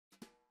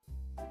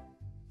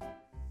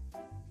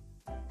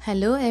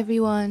Hello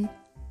everyone,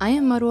 I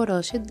am Marwa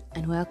Rashid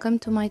and welcome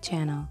to my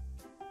channel.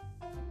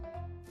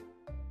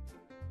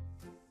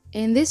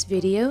 In this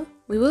video,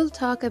 we will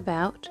talk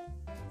about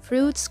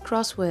fruits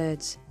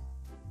crosswords.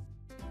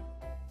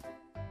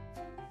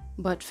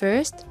 But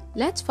first,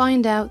 let's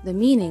find out the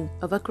meaning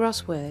of a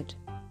crossword.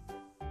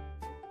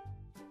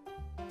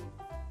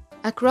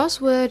 A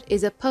crossword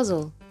is a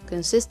puzzle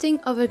consisting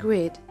of a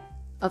grid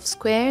of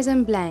squares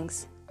and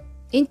blanks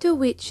into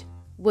which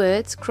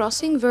words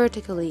crossing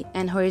vertically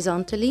and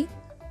horizontally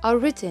are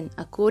written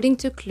according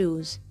to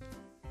clues.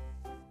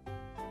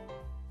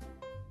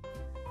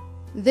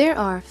 There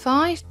are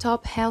 5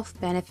 top health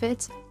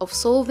benefits of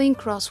solving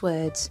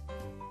crosswords.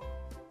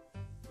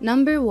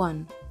 Number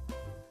 1.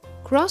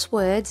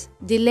 Crosswords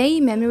delay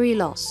memory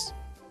loss.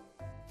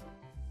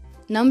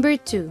 Number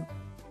 2.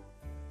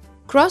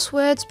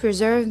 Crosswords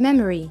preserve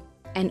memory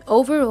and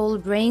overall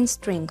brain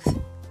strength.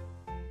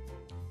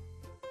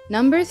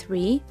 Number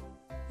 3.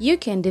 You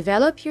can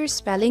develop your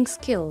spelling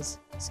skills,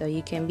 so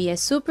you can be a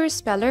super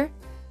speller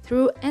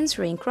through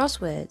answering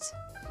crosswords.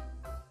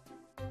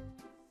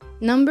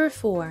 Number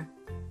 4.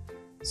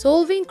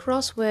 Solving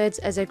crosswords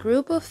as a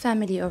group of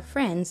family or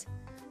friends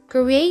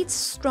creates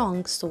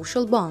strong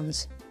social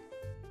bonds.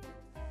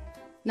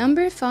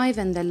 Number 5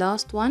 and the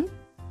last one,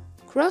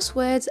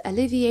 crosswords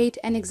alleviate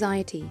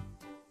anxiety,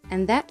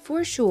 and that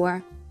for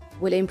sure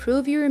will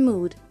improve your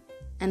mood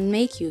and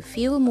make you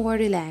feel more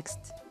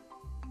relaxed.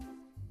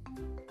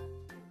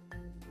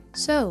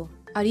 So,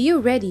 are you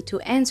ready to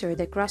answer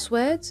the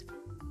crosswords?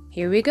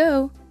 Here we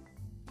go!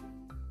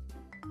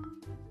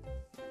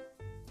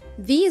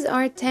 These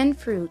are 10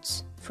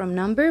 fruits from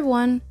number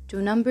 1 to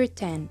number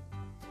 10.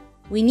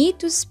 We need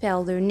to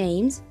spell their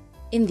names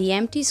in the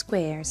empty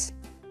squares.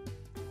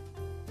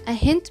 A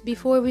hint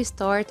before we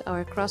start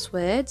our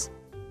crosswords: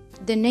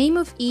 the name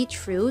of each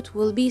fruit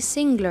will be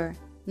singular,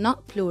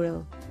 not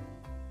plural.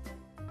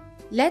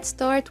 Let's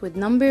start with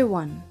number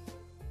 1.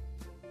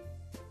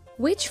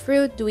 Which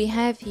fruit do we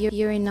have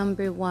here in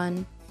number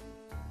 1?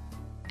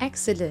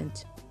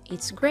 Excellent,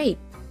 it's grape.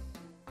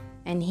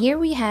 And here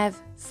we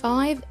have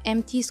 5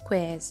 empty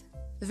squares,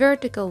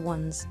 vertical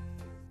ones.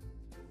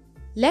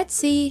 Let's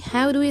see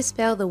how do we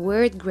spell the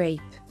word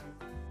grape.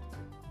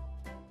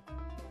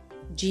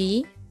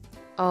 G-R-A-P-E.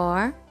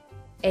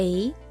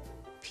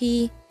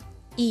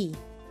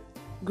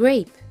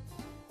 Grape,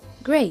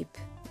 grape.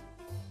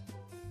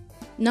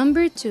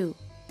 Number 2.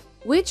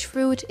 Which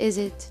fruit is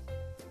it?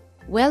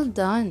 Well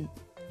done,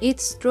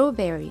 it's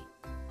strawberry.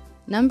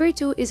 Number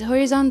 2 is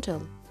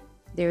horizontal.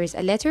 There is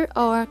a letter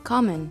R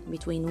common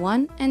between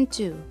 1 and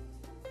 2.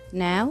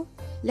 Now,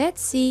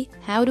 let's see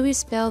how do we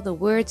spell the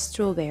word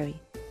strawberry.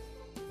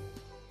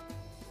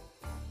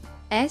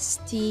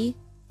 S-T-R-A-W-B-E-R-R-Y.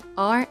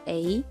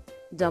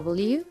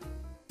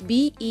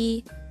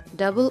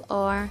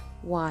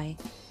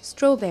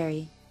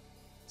 Strawberry,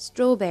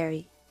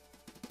 strawberry.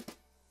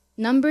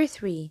 Number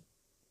 3.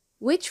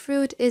 Which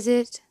fruit is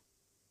it?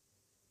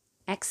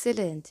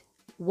 Excellent,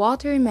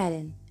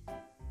 watermelon.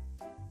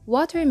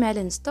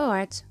 Watermelon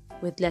starts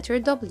with letter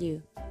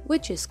W,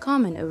 which is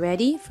common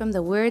already from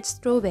the word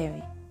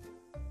strawberry.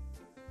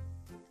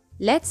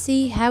 Let's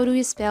see how do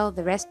we spell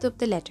the rest of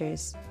the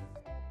letters.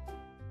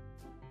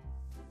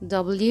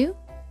 W-A-T-E-R-M-E-L-O-N.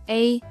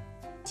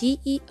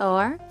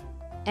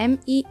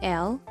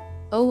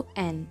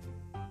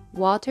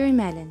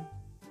 Watermelon,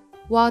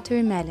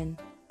 watermelon.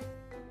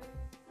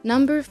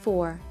 Number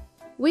 4.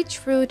 Which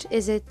fruit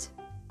is it?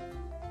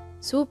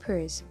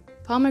 Supers,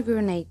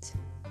 pomegranate.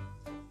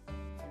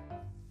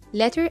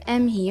 Letter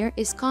M here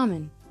is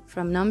common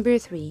from number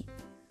 3.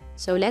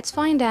 So let's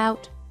find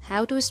out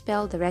how to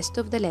spell the rest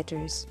of the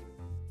letters.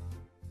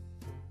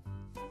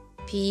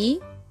 P-O-M-E-G-R-A-N-A-T-E.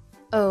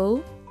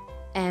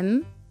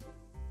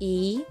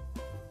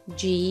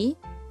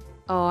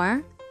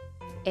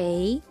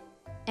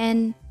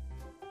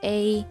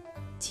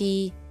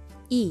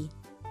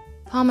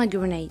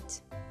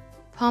 Pomegranate,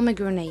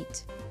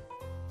 pomegranate.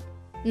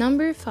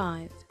 Number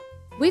 5.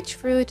 Which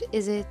fruit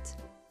is it?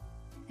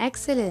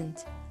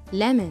 Excellent,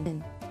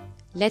 lemon.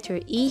 Letter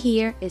E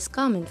here is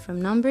common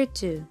from number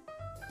 2.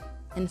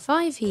 And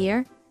 5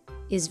 here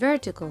is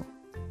vertical.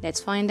 Let's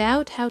find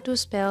out how to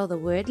spell the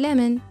word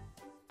lemon.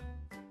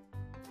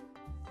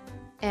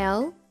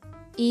 L-E-M-O-N.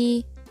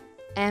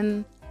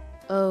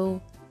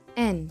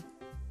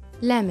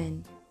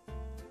 Lemon,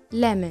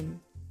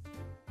 lemon.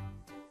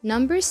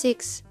 Number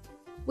 6.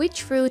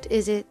 Which fruit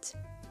is it?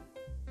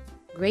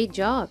 Great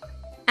job,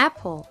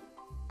 apple.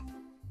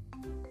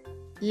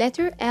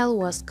 Letter L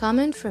was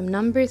common from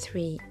number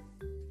 3.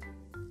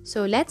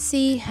 So let's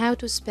see how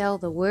to spell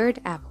the word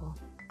apple.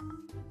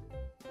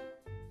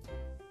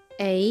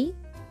 A-P-P-L-E.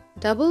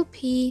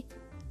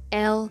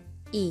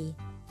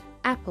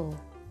 Apple,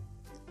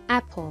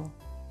 apple.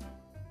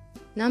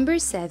 Number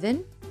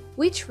 7.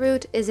 Which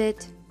fruit is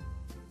it?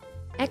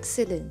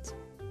 Excellent,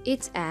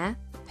 it's a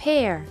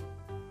pear.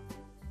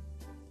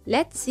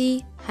 Let's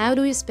see how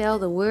do we spell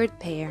the word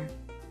pear.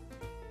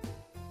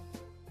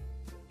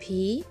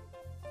 P-E-A-R.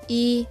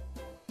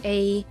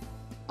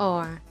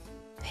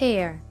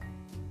 Pear,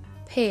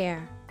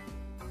 pear.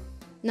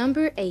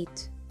 Number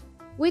 8.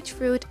 Which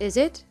fruit is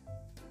it?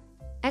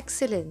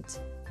 Excellent!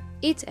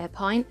 It's a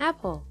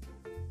pineapple.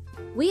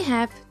 We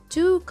have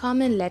two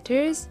common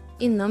letters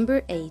in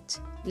number 8,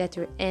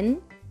 letter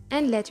N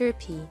and letter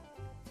P.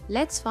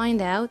 Let's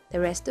find out the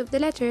rest of the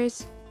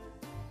letters.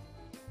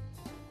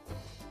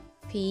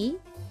 P,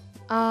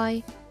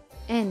 I,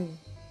 N,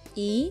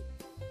 E,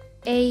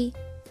 A,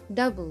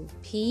 double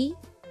P,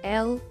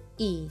 L,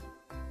 E.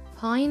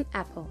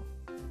 Pineapple.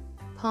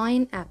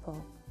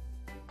 Pineapple.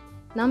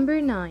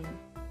 Number 9.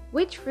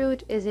 Which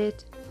fruit is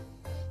it?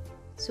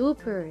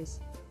 Supers.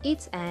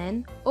 It's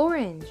an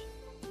orange.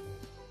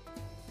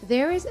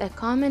 There is a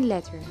common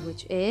letter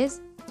which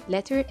is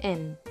letter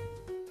N.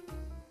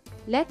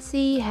 Let's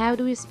see how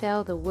do we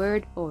spell the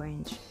word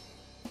orange.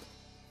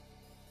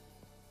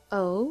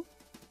 O-R-A-N-G-E.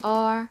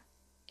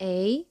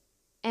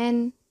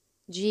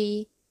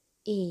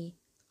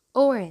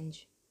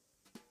 Orange.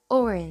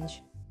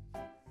 Orange.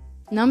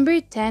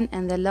 Number 10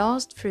 and the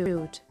last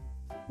fruit.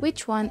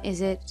 Which one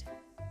is it?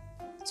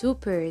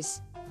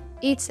 Supers.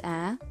 It's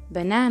a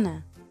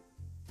banana.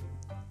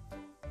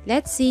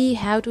 Let's see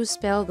how to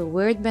spell the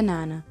word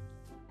banana.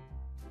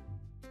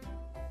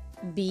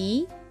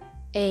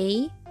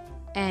 B-A-N-A-N-A.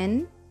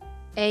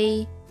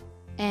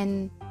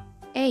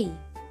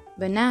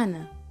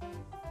 Banana.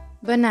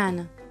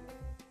 Banana.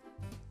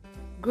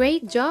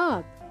 Great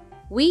job!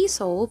 We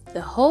solved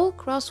the whole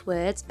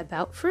crosswords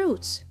about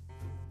fruits.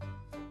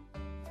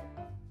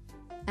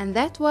 And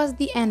that was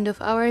the end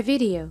of our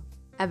video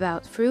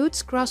about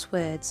fruits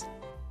crosswords.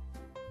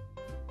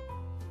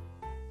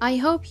 I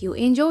hope you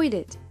enjoyed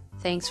it.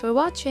 Thanks for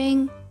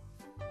watching.